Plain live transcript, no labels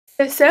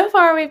So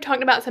far we've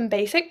talked about some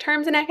basic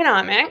terms in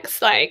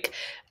economics, like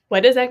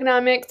what is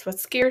economics,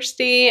 what's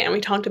scarcity, and we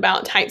talked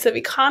about types of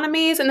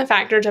economies and the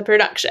factors of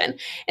production.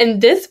 In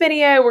this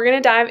video, we're going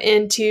to dive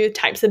into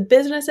types of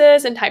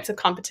businesses and types of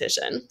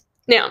competition.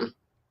 Now,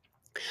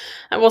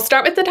 we'll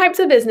start with the types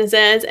of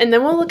businesses, and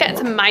then we'll look at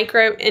some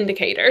micro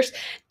indicators.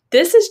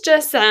 This is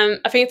just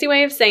a fancy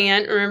way of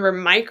saying, remember,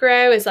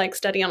 micro is like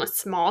study on a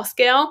small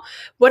scale.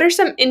 What are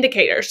some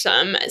indicators,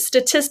 some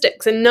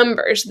statistics and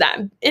numbers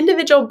that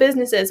individual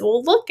businesses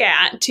will look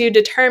at to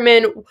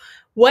determine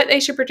what they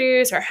should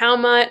produce or how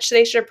much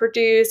they should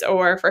produce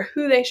or for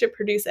who they should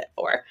produce it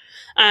for?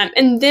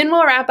 And then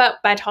we'll wrap up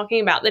by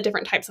talking about the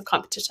different types of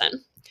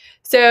competition.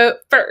 So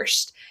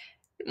first,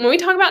 when we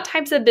talk about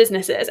types of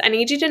businesses, I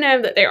need you to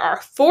know that there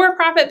are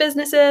for-profit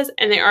businesses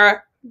and there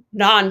are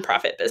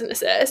nonprofit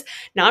businesses.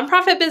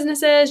 Nonprofit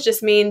businesses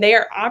just mean they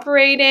are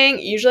operating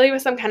usually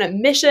with some kind of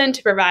mission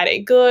to provide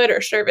a good or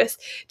service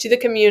to the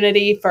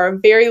community for a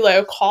very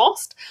low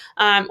cost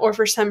or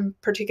for some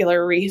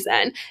particular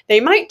reason. They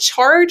might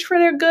charge for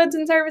their goods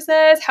and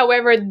services.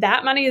 However,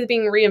 that money is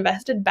being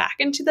reinvested back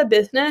into the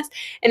business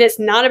and it's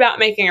not about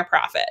making a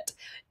profit.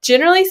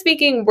 Generally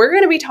speaking, we're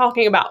going to be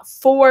talking about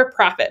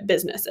for-profit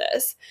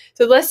businesses.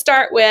 So let's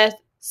start with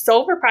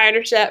sole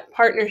proprietorship,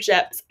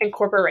 partnerships, and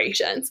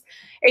corporations.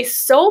 A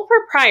sole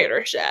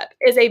proprietorship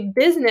is a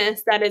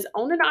business that is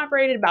owned and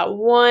operated by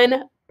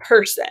one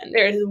person.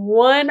 There is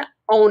one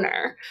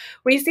owner.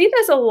 We see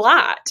this a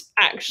lot,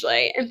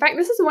 actually. In fact,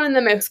 this is one of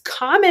the most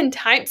common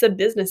types of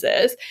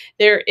businesses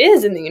there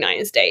is in the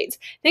United States.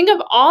 Think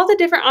of all the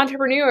different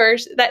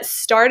entrepreneurs that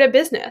start a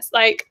business,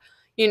 like,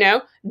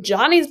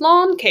 Johnny's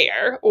Lawn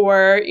Care,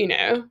 or,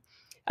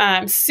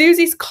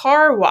 Susie's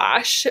Car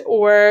Wash,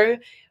 or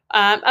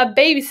a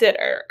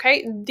babysitter,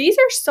 okay? These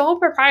are sole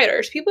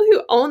proprietors, people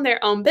who own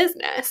their own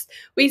business.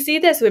 We see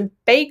this with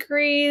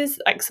bakeries,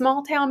 like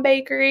small town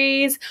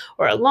bakeries,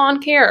 or a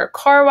lawn care or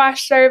car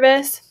wash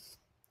service.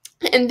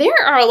 And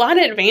there are a lot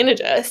of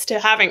advantages to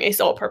having a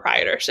sole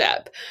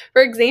proprietorship.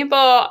 For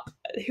example,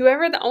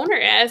 whoever the owner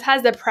is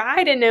has the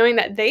pride in knowing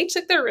that they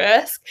took the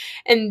risk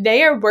and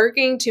they are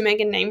working to make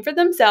a name for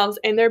themselves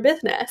and their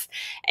business.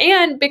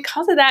 And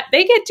because of that,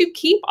 they get to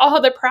keep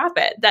all the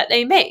profit that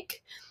they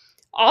make.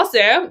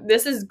 Also,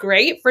 this is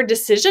great for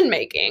decision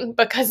making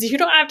because you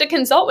don't have to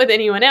consult with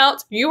anyone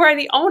else. You are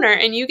the owner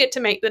and you get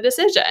to make the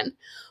decision.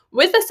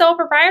 With a sole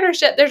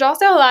proprietorship, there's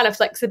also a lot of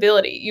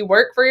flexibility. You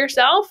work for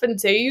yourself, and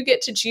so you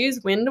get to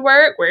choose when to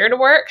work, where to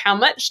work, how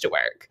much to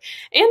work.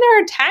 And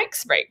there are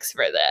tax breaks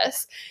for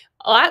this.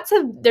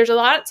 There's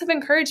lots of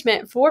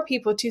encouragement for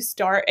people to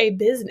start a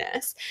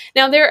business.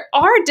 Now, there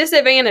are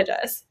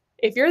disadvantages.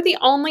 If you're the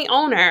only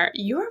owner,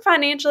 you are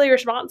financially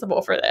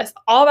responsible for this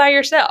all by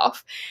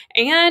yourself.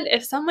 And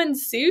if someone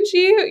sues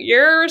you,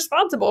 you're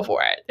responsible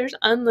for it. There's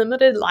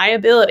unlimited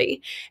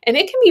liability. And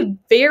it can be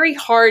very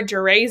hard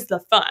to raise the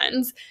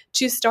funds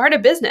to start a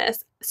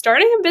business.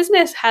 Starting a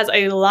business has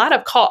a lot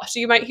of cost.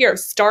 You might hear of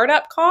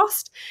startup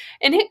cost,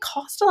 and it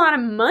costs a lot of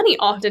money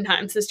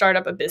oftentimes to start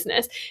up a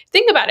business.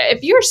 Think about it.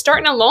 If you're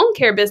starting a lawn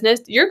care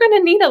business, you're going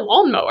to need a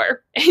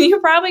lawnmower, and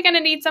you're probably going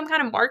to need some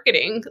kind of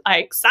marketing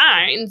like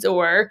signs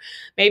or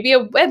maybe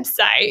a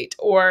website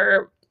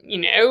or,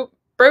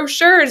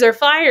 brochures or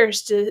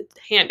flyers to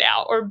hand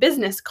out or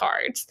business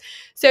cards.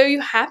 So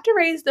you have to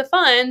raise the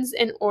funds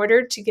in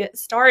order to get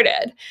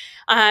started.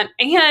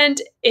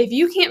 And if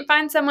you can't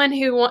find someone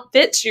who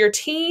fits your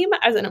team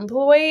as an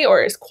employee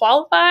or is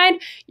qualified,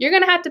 you're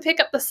going to have to pick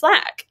up the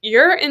slack.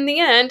 You're, in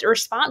the end,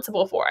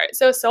 responsible for it.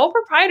 So sole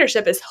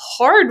proprietorship is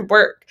hard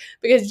work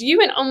because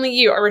you and only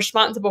you are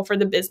responsible for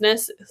the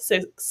business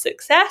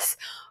success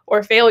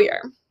or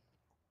failure.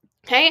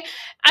 Okay,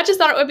 I just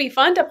thought it would be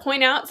fun to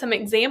point out some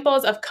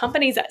examples of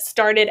companies that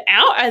started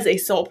out as a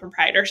sole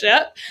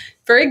proprietorship.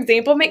 For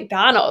example,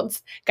 McDonald's.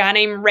 A guy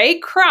named Ray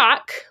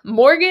Kroc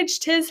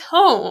mortgaged his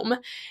home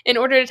in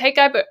order to take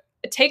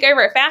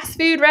over a fast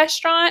food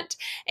restaurant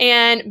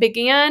and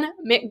began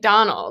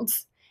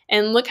McDonald's.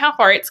 And look how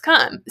far it's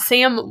come.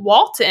 Sam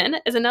Walton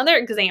is another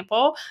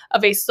example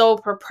of a sole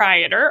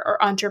proprietor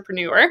or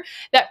entrepreneur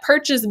that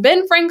purchased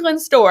Ben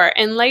Franklin's store,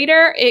 and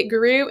later it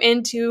grew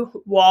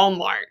into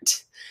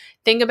Walmart.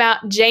 Think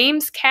about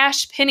James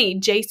Cash Penney,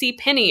 J.C.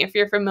 Penney, if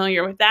you're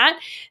familiar with that,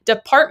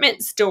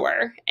 department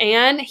store.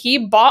 And he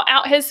bought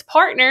out his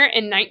partner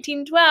in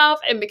 1912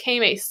 and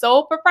became a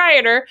sole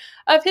proprietor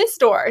of his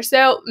store.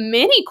 So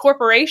many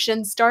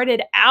corporations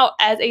started out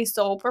as a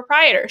sole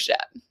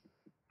proprietorship.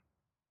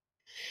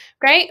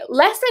 Right?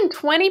 Less than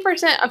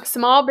 20% of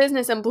small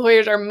business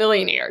employers are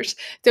millionaires.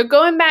 So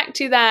going back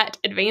to that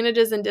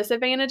advantages and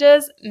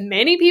disadvantages,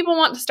 many people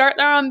want to start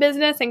their own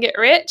business and get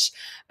rich,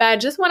 but I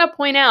just want to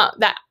point out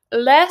that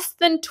less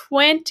than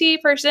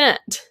 20%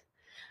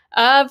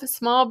 of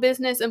small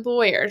business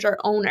employers or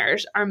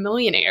owners are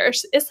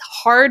millionaires. It's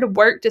hard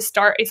work to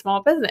start a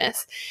small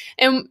business.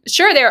 And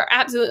sure, there are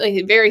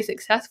absolutely very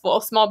successful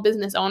small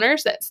business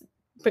owners that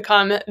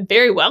become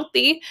very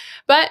wealthy,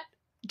 but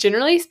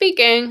generally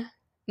speaking,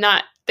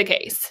 not the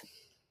case.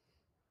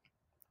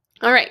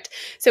 All right,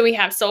 so we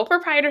have sole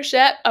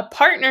proprietorship. A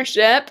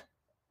partnership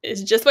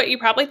is just what you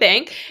probably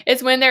think.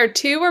 It's when there are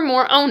two or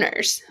more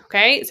owners,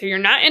 okay? So you're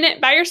not in it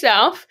by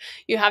yourself.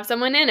 You have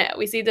someone in it.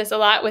 We see this a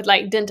lot with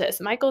like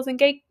dentists, Michaels and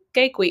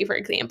Gakwe, for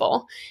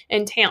example,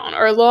 in town,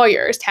 or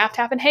lawyers, Taft,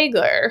 and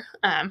Hagler,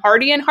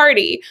 Hardy and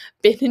Hardy,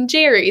 Ben and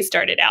Jerry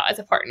started out as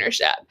a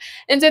partnership.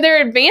 And so there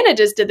are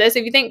advantages to this.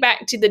 If you think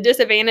back to the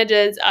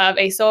disadvantages of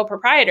a sole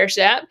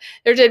proprietorship,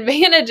 there's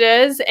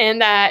advantages in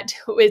that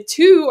with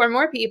two or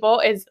more people,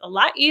 it's a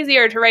lot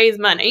easier to raise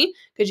money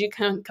because you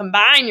can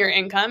combine your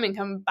income and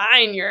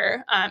combine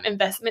your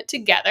investment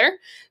together.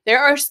 There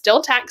are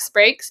still tax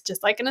breaks,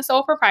 just like in a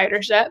sole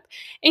proprietorship,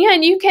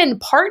 and you can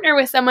partner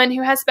with someone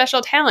who has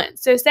special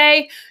talents. So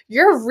say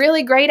you're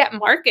really great at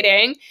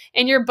marketing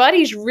and your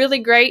buddy's really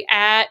great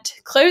at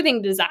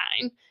clothing design.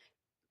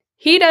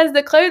 He does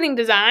the clothing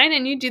design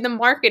and you do the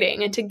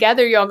marketing, and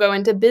together y'all go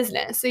into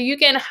business. So you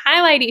can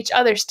highlight each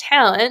other's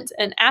talents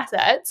and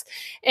assets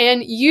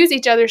and use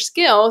each other's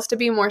skills to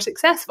be more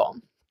successful.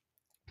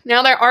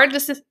 Now, there are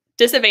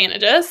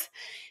disadvantages.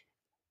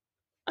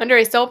 Under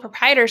a sole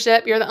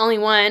proprietorship, you're the only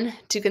one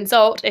to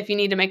consult if you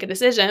need to make a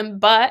decision.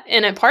 But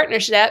in a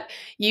partnership,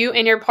 you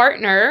and your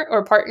partner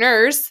or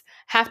partners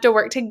have to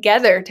work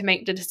together to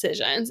make the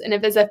decisions. And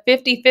if it's a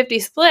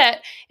 50-50 split,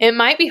 it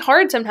might be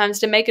hard sometimes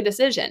to make a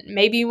decision.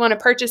 Maybe you want to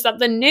purchase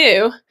something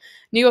new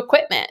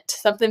equipment,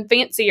 something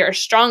fancier,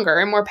 stronger,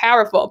 and more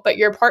powerful, but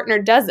your partner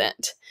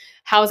doesn't.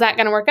 How is that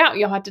going to work out?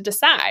 You'll have to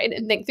decide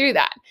and think through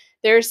that.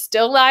 There's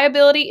still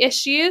liability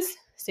issues,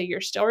 so you're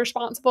still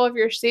responsible if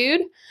you're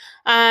sued.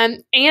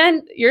 And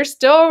you're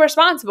still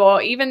responsible,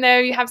 even though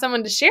you have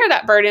someone to share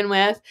that burden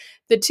with.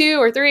 The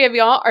two or three of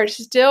y'all are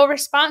still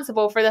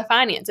responsible for the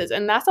finances,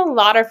 and that's a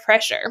lot of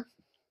pressure.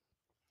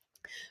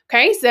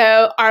 Okay,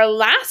 so our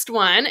last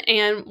one,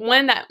 and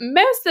one that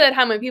most of the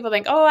time when people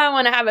think, oh, I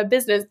want to have a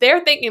business,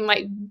 they're thinking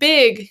like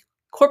big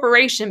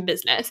corporation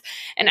business.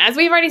 And as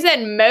we've already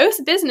said,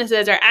 most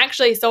businesses are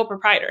actually sole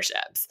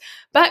proprietorships,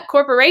 but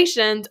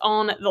corporations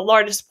own the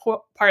largest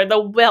part of the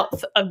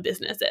wealth of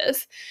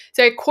businesses.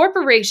 So a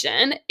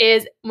corporation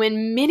is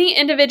when many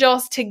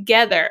individuals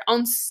together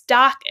own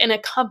stock in a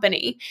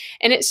company,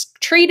 and it's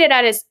treated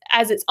as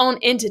its own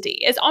entity.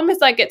 It's almost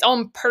like its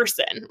own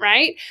person,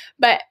 right?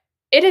 But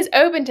it is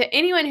open to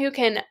anyone who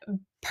can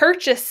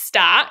purchase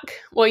stock.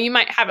 Well, you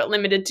might have it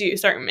limited to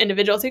certain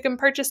individuals who can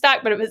purchase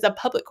stock, but if it's a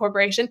public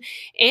corporation,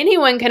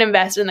 anyone can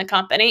invest in the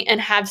company and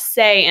have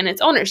say in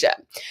its ownership.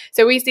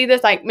 So we see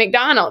this like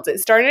McDonald's. It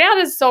started out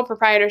as a sole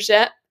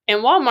proprietorship,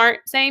 and Walmart,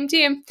 same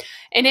too.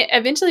 And it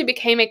eventually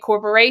became a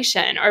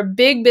corporation, or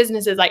big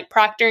businesses like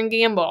Procter &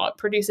 Gamble. It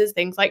produces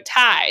things like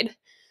Tide.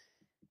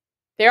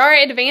 There are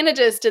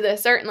advantages to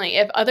this, certainly.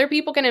 If other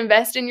people can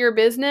invest in your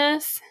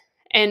business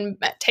and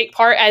take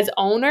part as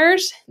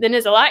owners, then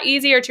it's a lot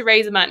easier to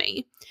raise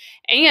money.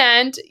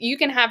 And you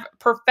can have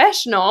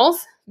professionals,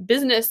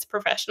 business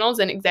professionals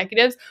and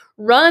executives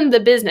run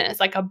the business,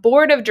 like a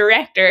board of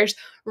directors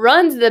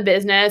runs the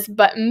business,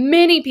 but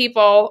many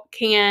people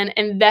can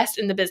invest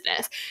in the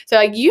business. So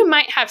like you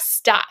might have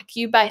stock.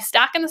 You buy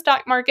stock in the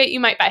stock market.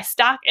 You might buy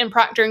stock in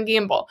Procter &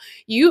 Gamble.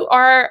 You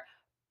are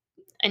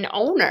an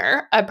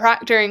owner of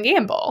Procter &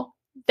 Gamble.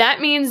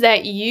 That means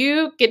that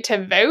you get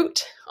to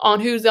vote on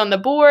who's on the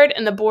board,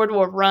 and the board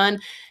will run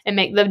and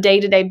make the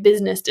day-to-day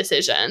business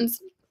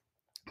decisions.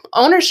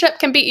 Ownership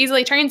can be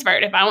easily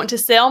transferred. If I want to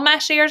sell my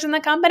shares in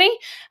the company,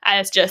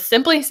 I just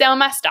simply sell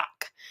my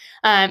stock.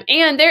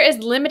 And there is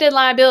limited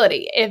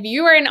liability. If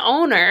you are an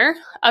owner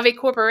of a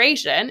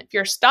corporation, if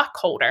you're a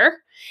stockholder,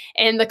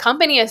 and the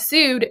company is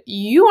sued,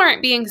 you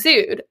aren't being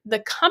sued. The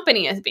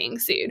company is being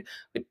sued,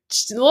 which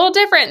is a little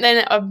different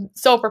than a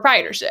sole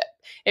proprietorship.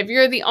 If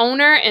you're the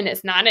owner and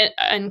it's not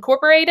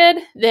incorporated,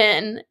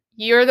 then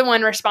you're the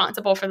one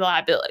responsible for the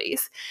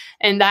liabilities,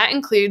 and that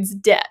includes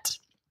debt.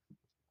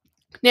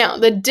 Now,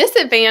 the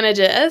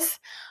disadvantages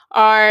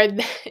are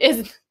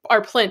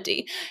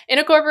plenty. In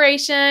a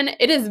corporation,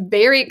 it is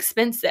very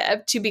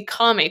expensive to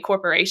become a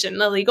corporation.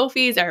 The legal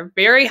fees are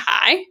very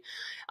high.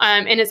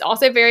 And it's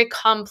also very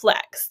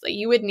complex. So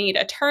you would need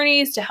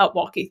attorneys to help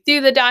walk you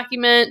through the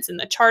documents and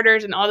the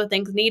charters and all the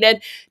things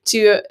needed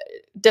to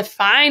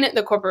define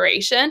the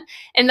corporation.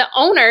 And the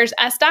owners,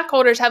 as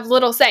stockholders, have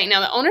little say. Now,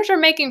 the owners are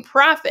making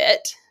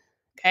profit.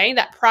 Okay,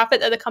 that profit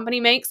that the company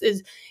makes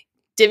is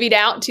divvied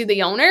out to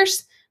the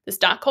owners, the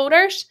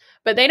stockholders,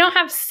 but they don't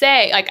have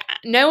say. Like,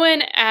 no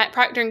one at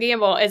Procter &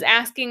 Gamble is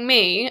asking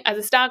me as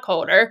a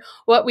stockholder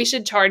what we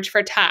should charge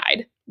for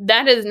Tide.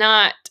 That is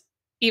not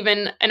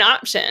even an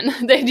option.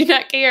 They do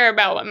not care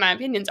about what my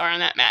opinions are on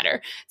that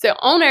matter. So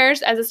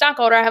owners, as a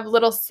stockholder, have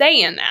little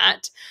say in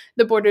that.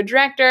 The board of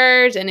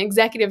directors and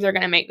executives are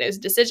going to make those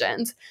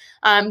decisions.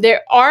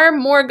 There are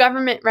more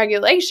government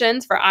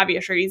regulations for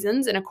obvious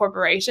reasons in a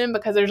corporation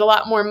because there's a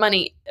lot more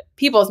money,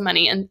 people's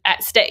money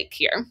at stake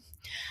here.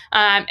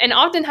 And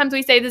oftentimes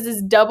we say this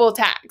is double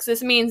tax.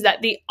 This means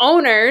that the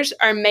owners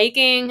are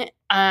making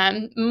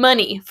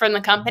money from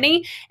the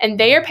company and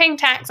they are paying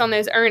tax on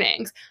those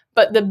earnings.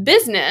 But the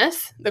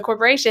business, the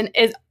corporation,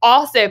 is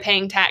also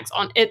paying tax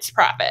on its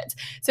profits.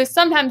 So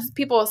sometimes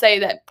people will say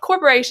that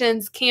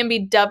corporations can be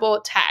double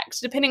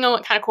taxed, depending on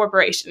what kind of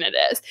corporation it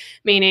is,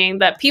 meaning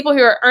that people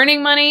who are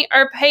earning money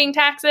are paying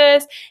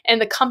taxes and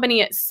the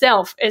company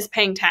itself is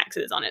paying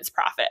taxes on its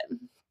profit.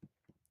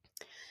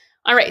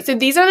 All right, so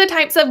these are the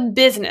types of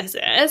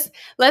businesses.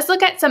 Let's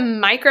look at some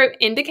micro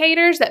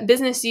indicators that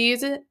businesses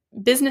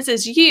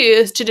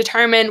use to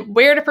determine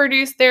where to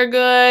produce their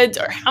goods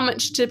or how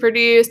much to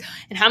produce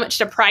and how much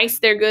to price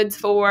their goods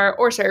for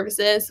or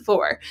services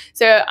for.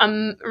 So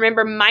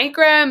remember,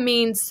 micro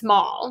means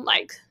small,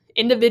 like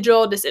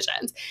individual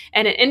decisions.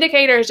 And an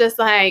indicator is just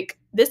like,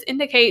 this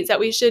indicates that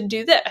we should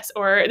do this,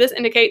 or this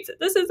indicates that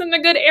this isn't a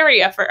good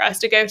area for us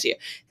to go to.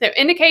 So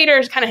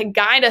indicators kind of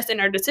guide us in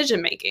our decision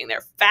making.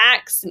 They're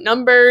facts,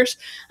 numbers,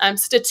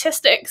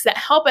 statistics that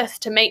help us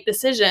to make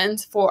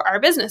decisions for our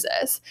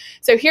businesses.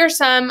 So here's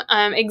some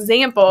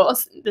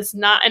examples. This is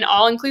not an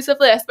all-inclusive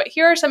list, but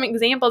here are some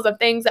examples of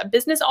things that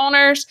business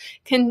owners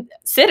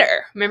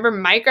consider. Remember,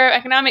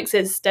 microeconomics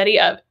is study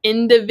of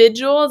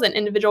individuals and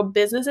individual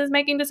businesses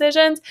making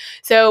decisions.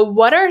 So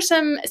what are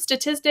some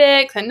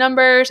statistics and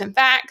numbers and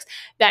facts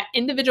that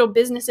individual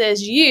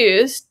businesses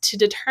use to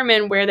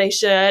determine where they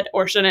should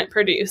or shouldn't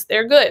produce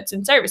their goods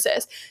and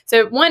services?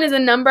 So one is a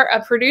number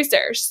of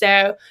producers.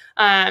 So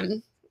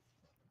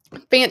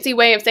fancy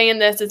way of saying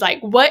this is like,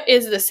 what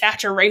is the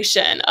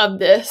saturation of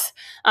this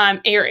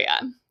area?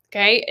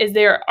 Okay,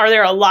 are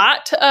there a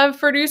lot of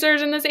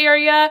producers in this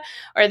area?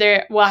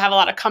 Will I have a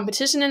lot of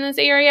competition in this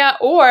area?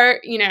 Or,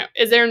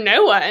 is there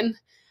no one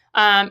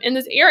in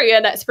this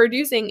area that's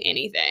producing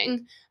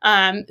anything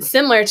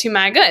similar to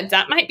my goods?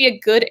 That might be a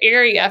good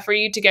area for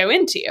you to go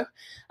into.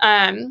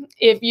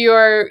 If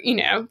you're,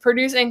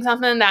 producing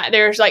something that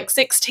there's like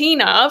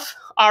 16 of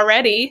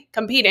already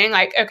competing,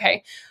 like,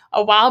 okay,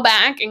 a while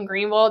back in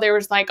Greenville, there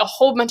was like a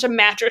whole bunch of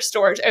mattress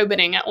stores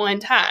opening at one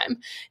time.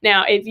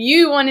 Now, if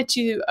you wanted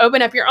to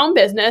open up your own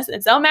business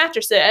and sell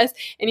mattresses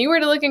and you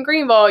were to look in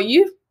Greenville,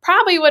 you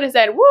probably would have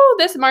said, whoa,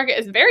 this market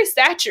is very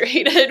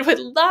saturated with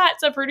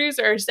lots of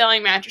producers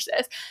selling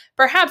mattresses.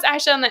 Perhaps I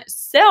shall not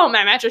sell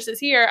my mattresses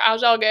here. I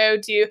shall go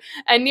to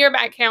a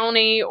nearby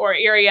county or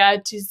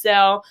area to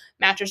sell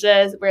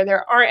mattresses where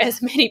there aren't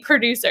as many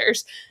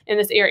producers in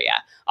this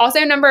area.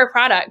 Also, number of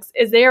products.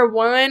 Is there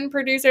one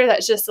producer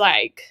that's just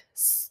like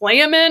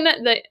slamming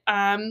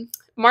the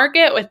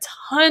market with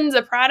tons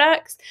of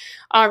products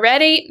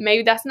already?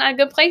 Maybe that's not a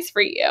good place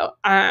for you.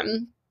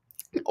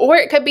 Or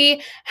it could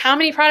be, how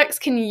many products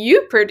can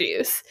you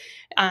produce?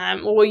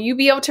 Will you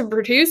be able to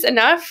produce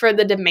enough for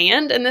the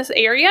demand in this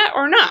area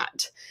or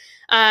not?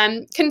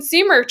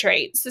 Consumer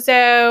traits.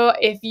 So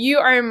if you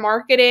are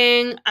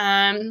marketing,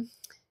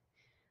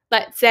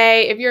 let's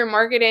say if you're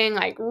marketing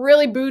like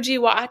really bougie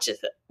watches,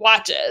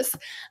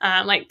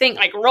 like think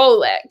like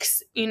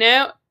Rolex,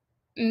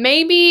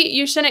 maybe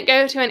you shouldn't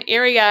go to an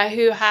area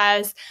who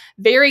has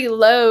very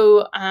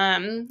low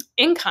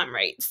income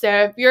rates.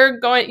 So if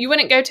you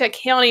wouldn't go to a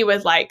county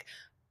with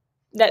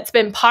that's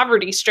been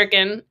poverty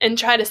stricken and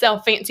try to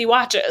sell fancy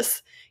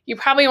watches. You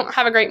probably won't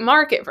have a great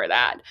market for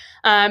that.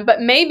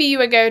 But maybe you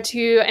would go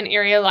to an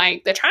area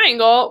like the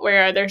Triangle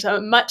where there's a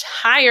much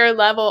higher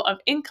level of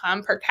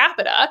income per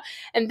capita,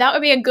 and that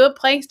would be a good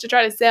place to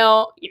try to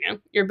sell,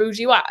 your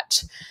bougie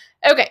watch.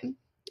 Okay.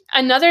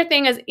 Another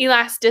thing is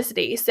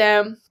elasticity.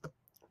 So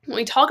when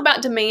we talk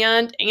about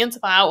demand and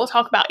supply, we'll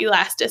talk about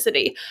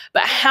elasticity.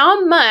 But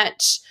how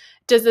much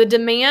does the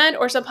demand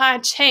or supply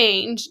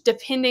change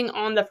depending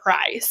on the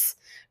price?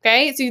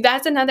 Okay, so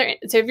that's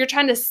so if you're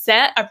trying to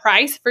set a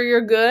price for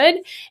your good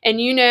and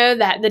you know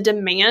that the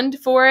demand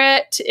for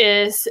it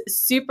is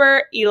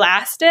super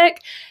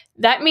elastic,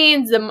 that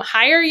means the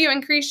higher you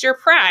increase your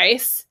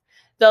price,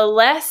 the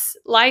less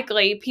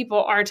likely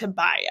people are to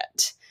buy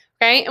it.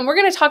 Okay, and we're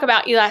going to talk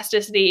about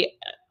elasticity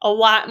a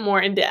lot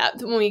more in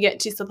depth when we get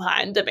to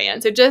supply and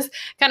demand. So just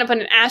kind of put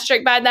an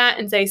asterisk by that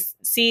and say,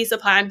 see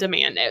supply and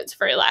demand notes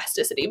for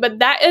elasticity. But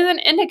that is an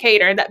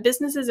indicator that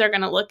businesses are going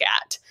to look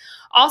at.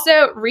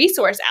 Also,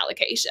 resource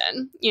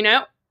allocation.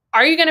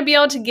 Are you going to be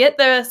able to get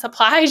the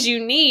supplies you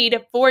need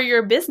for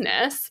your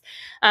business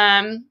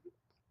in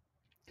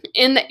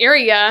the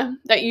area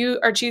that you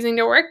are choosing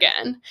to work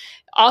in?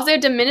 Also,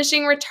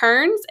 diminishing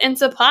returns and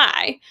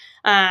supply.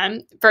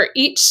 For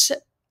each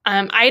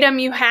item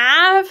you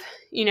have,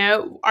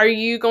 are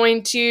you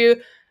going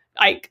to,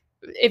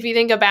 if you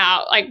think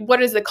about,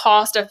 what is the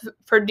cost of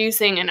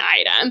producing an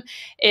item?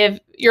 If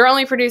you're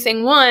only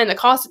producing one, the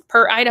cost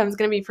per item is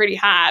going to be pretty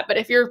high. But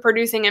if you're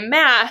producing in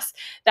mass,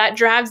 that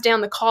drives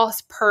down the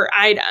cost per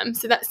item.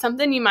 So that's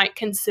something you might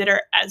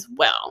consider as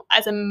well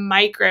as a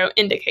micro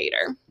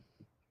indicator.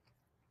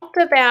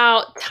 talked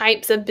about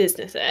types of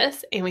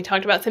businesses, and we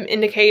talked about some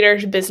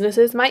indicators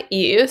businesses might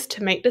use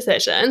to make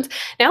decisions.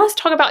 Now let's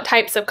talk about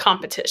types of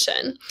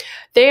competition.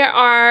 There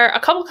are a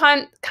couple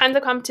kinds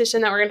of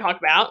competition that we're going to talk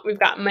about. We've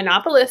got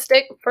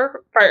monopolistic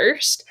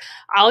first,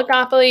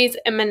 oligopolies,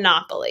 and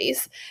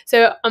monopolies.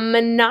 So a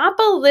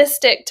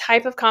monopolistic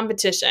type of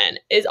competition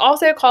is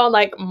also called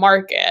like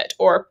market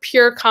or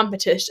pure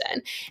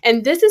competition.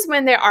 And this is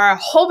when there are a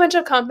whole bunch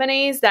of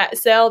companies that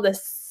sell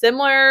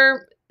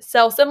similar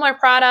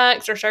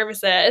products or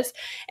services,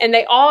 and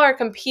they all are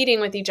competing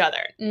with each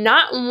other.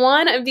 Not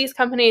one of these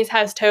companies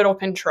has total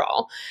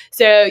control.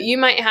 So you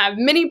might have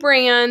many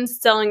brands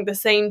selling the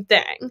same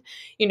thing.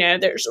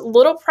 There's a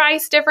little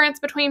price difference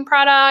between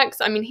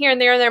products. I mean, here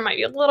and there might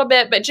be a little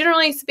bit, but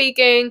generally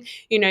speaking,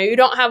 you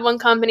don't have one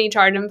company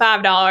charging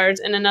 $5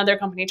 and another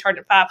company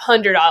charging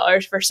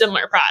 $500 for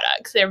similar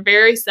products. They're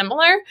very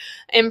similar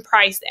in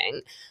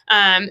pricing.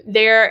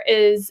 There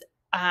is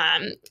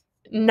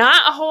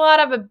not a whole lot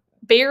of a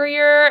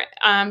barrier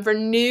for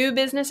new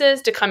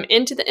businesses to come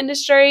into the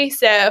industry.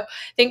 So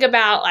think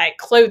about like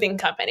clothing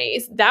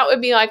companies. That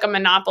would be like a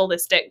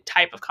monopolistic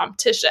type of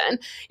competition.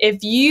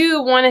 If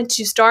you wanted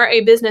to start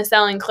a business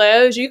selling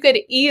clothes, you could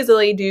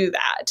easily do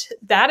that.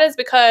 That is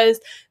because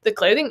the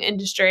clothing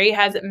industry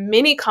has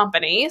many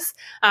companies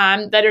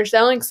that are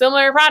selling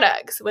similar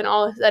products when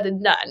all is said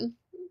and done.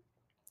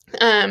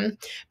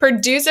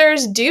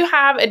 Producers do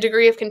have a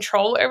degree of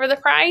control over the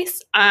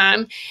price.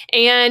 And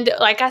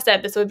like I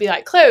said, this would be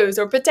like clothes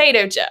or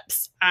potato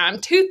chips,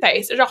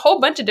 toothpaste. There's a whole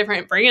bunch of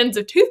different brands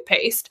of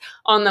toothpaste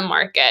on the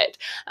market.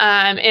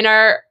 In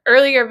our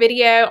earlier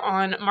video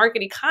on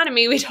market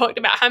economy, we talked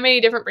about how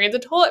many different brands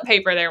of toilet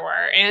paper there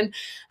were. And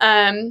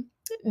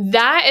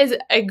that is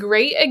a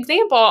great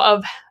example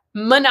of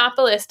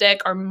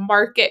monopolistic or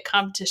market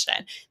competition.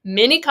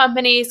 Many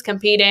companies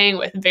competing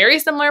with very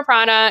similar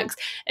products,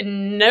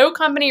 and no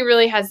company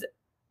really has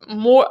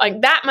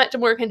that much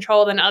more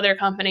control than other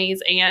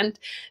companies, and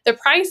the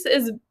price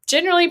is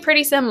generally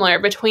pretty similar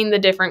between the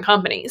different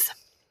companies.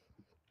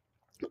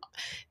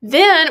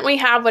 Then we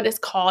have what is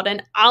called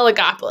an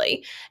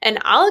oligopoly. An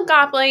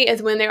oligopoly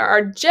is when there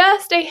are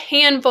just a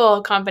handful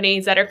of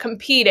companies that are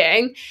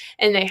competing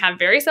and they have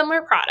very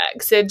similar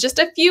products. So just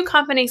a few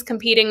companies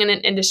competing in an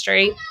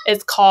industry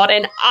is called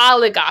an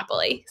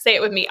oligopoly. Say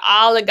it with me,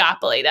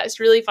 oligopoly. That's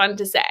really fun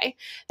to say.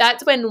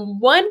 That's when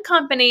one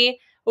company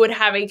would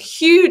have a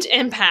huge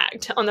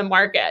impact on the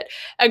market.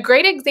 A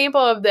great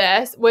example of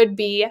this would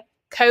be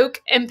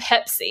Coke and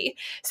Pepsi.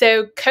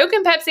 So Coke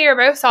and Pepsi are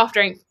both soft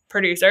drink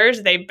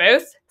producers. They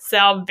both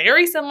sell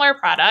very similar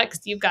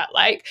products. You've got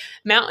like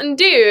Mountain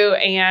Dew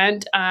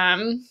and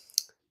I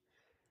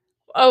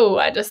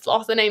just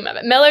lost the name of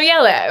it. Mellow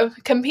Yellow.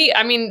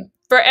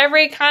 For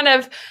every kind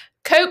of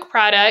Coke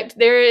product,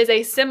 there is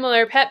a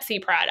similar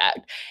Pepsi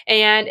product.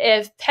 And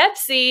if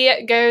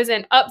Pepsi goes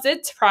and ups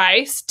its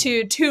price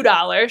to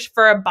 $2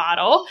 for a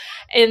bottle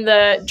in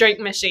the drink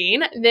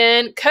machine,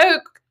 then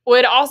Coke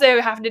would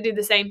also have to do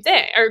the same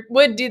thing, or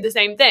would do the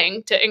same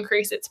thing to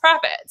increase its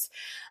profits.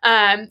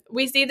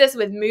 We see this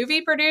with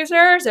movie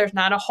producers. There's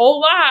not a whole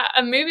lot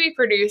of movie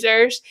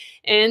producers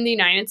in the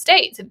United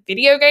States.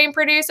 Video game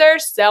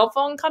producers, cell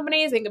phone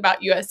companies, think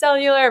about US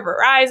Cellular,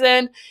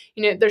 Verizon.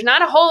 There's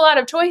not a whole lot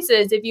of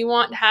choices. If you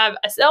want to have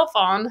a cell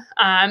phone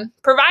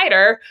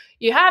provider,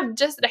 you have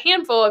just a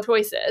handful of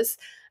choices.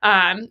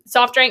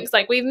 Soft drinks,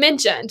 like we've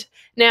mentioned.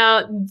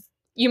 Now,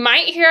 you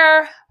might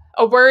hear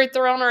a word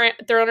thrown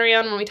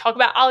around when we talk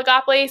about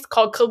oligopolies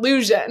called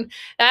collusion.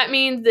 That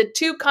means the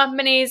two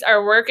companies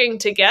are working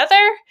together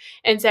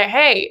and say,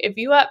 hey, if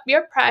you up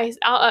your price,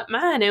 I'll up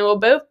mine and we'll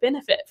both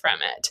benefit from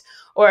it.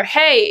 Or,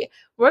 hey,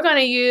 we're going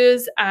to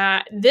use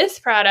this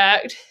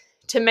product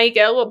to make it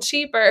a little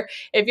cheaper.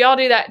 If y'all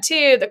do that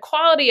too, the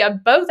quality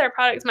of both our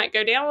products might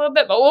go down a little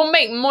bit, but we'll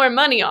make more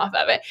money off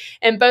of it.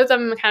 And both of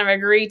them kind of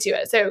agree to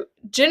it. So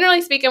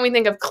generally speaking, we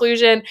think of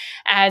collusion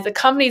as the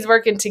companies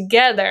working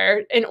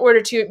together in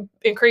order to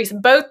increase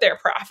both their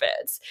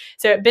profits.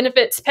 So it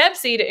benefits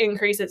Pepsi to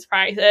increase its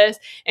prices,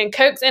 and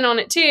Coke's in on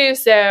it too,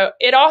 so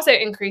it also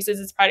increases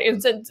its price.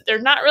 And since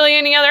there's not really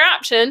any other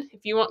option,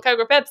 if you want Coke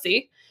or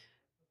Pepsi,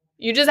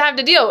 you just have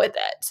to deal with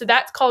it. So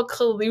that's called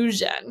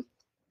collusion.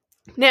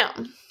 Now,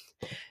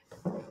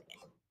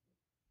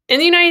 in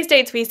the United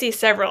States, we see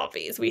several of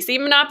these. We see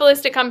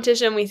monopolistic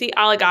competition, we see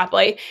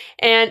oligopoly,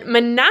 and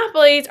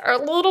monopolies are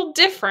a little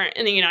different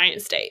in the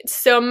United States.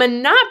 So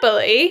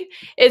monopoly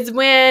is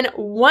when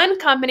one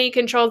company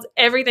controls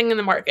everything in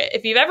the market.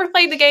 If you've ever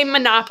played the game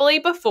Monopoly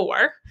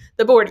before,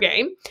 the board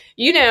game,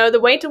 the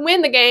way to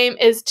win the game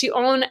is to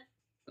own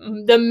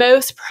the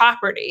most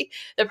property.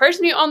 The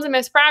person who owns the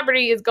most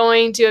property is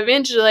going to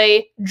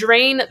eventually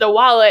drain the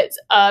wallets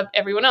of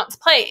everyone else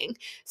playing.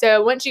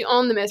 So once you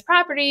own the most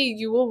property,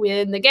 you will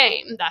win the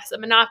game. That's a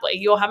monopoly.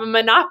 You'll have a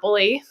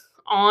monopoly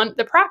on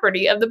the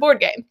property of the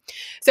board game.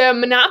 So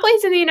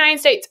monopolies in the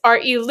United States are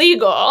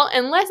illegal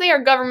unless they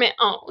are government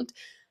owned.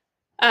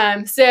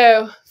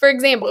 So for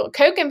example,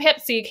 Coke and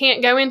Pepsi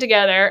can't go in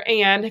together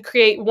and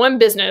create one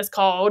business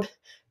called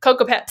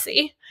Coke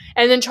Pepsi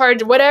and then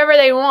charge whatever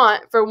they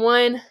want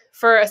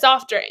for a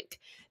soft drink.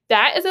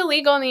 That is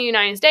illegal in the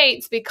United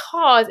States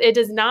because it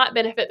does not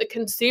benefit the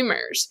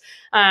consumers.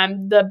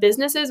 The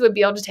businesses would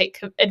be able to take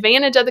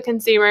advantage of the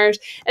consumers,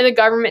 and the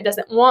government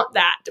doesn't want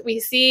that. We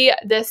see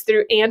this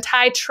through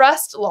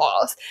antitrust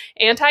laws.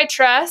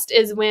 Antitrust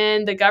is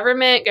when the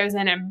government goes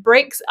in and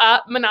breaks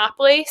up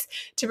monopolies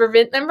to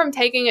prevent them from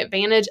taking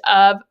advantage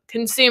of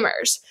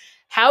consumers.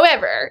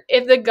 However,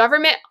 if the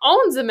government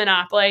owns a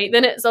monopoly,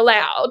 then it's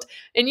allowed.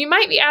 And you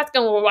might be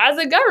asking, well, why does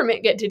the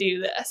government get to do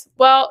this?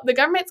 Well, the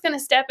government's going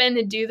to step in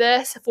and do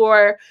this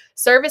for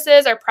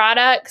services or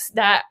products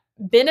that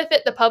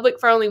benefit the public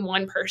for only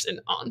one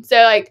person on. So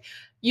like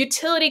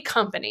utility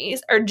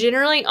companies are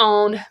generally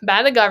owned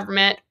by the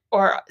government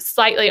or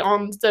slightly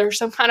owned. There's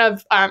some kind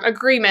of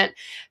agreement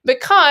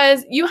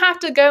because you have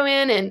to go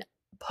in and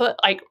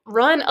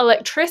run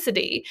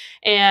electricity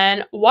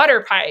and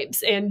water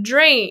pipes and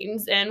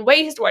drains and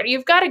wastewater.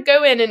 You've got to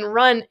go in and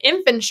run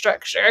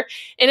infrastructure.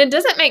 And it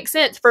doesn't make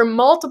sense for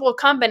multiple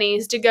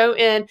companies to go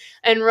in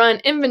and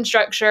run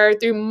infrastructure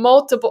through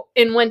multiple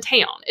in one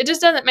town. It just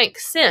doesn't make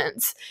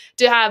sense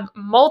to have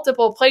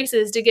multiple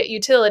places to get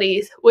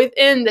utilities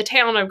within the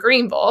town of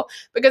Greenville,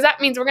 because that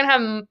means we're going to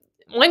have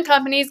one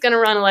company is going to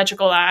run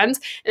electrical lines,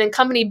 and then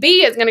company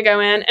B is going to go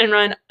in and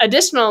run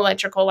additional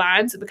electrical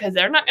lines because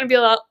they're not going to be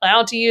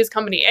allowed to use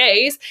company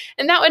A's.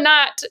 And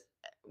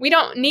we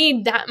don't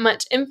need that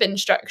much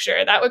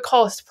infrastructure. That would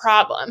cause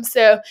problems.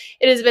 So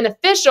it is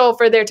beneficial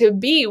for there to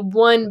be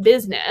one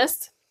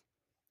business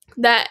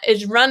that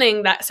is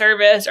running that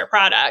service or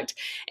product.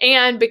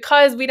 And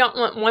because we don't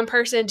want one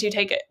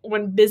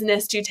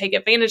business to take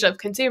advantage of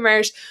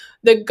consumers,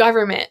 the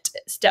government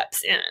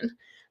steps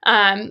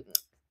in.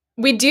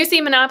 We do see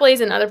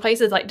monopolies in other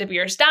places like De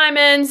Beers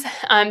Diamonds.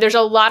 There's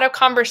a lot of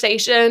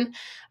conversation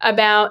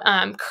about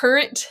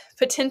current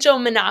potential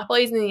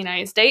monopolies in the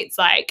United States,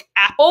 like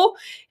Apple.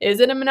 Is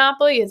it a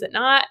monopoly? Is it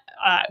not?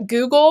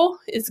 Google.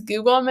 Is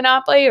Google a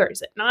monopoly or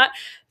is it not?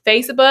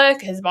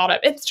 Facebook has bought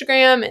up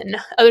Instagram and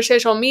other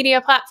social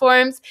media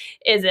platforms.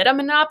 Is it a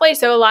monopoly?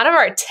 So a lot of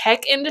our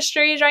tech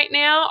industries right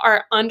now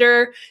are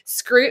under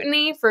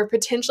scrutiny for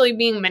potentially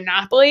being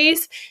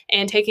monopolies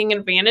and taking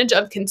advantage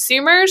of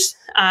consumers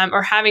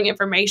or having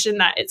information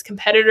that its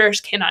competitors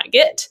cannot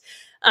get.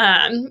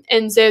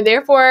 And so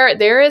therefore,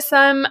 there is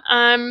some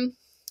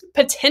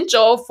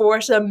potential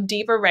for some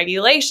deeper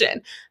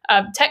regulation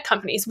of tech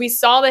companies. We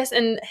saw this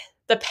in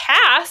the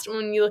past,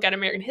 when you look at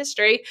American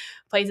history,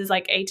 places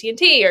like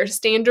AT&T or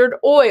Standard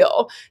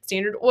Oil.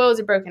 Standard Oil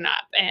is broken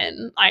up,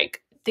 and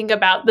think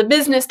about the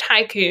business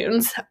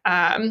tycoons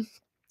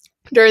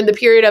during the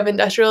period of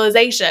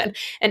industrialization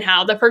and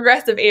how the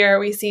progressive era,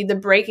 we see the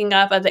breaking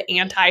up of the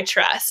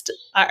antitrust,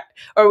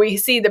 or we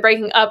see the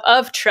breaking up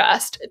of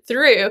trust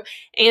through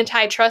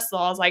antitrust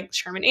laws like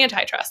Sherman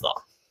antitrust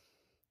law.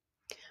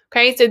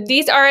 Okay, so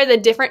these are the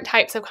different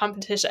types of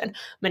competition.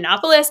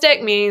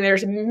 Monopolistic, meaning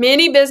there's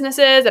many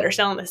businesses that are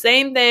selling the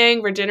same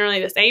thing for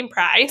generally the same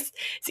price.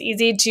 It's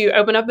easy to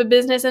open up a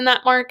business in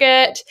that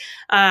market.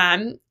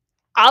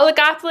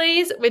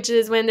 Oligopolies, which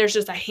is when there's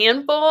just a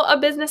handful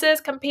of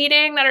businesses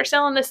competing that are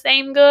selling the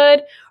same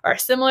good or a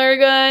similar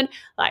good,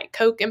 like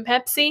Coke and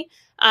Pepsi.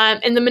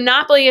 And the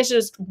monopoly is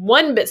just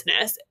one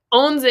business,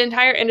 owns the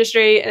entire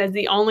industry, and is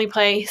the only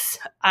place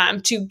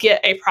to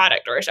get a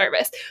product or a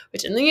service,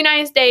 which in the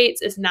United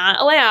States is not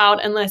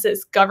allowed unless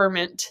it's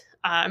government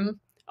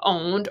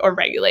owned or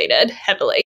regulated heavily.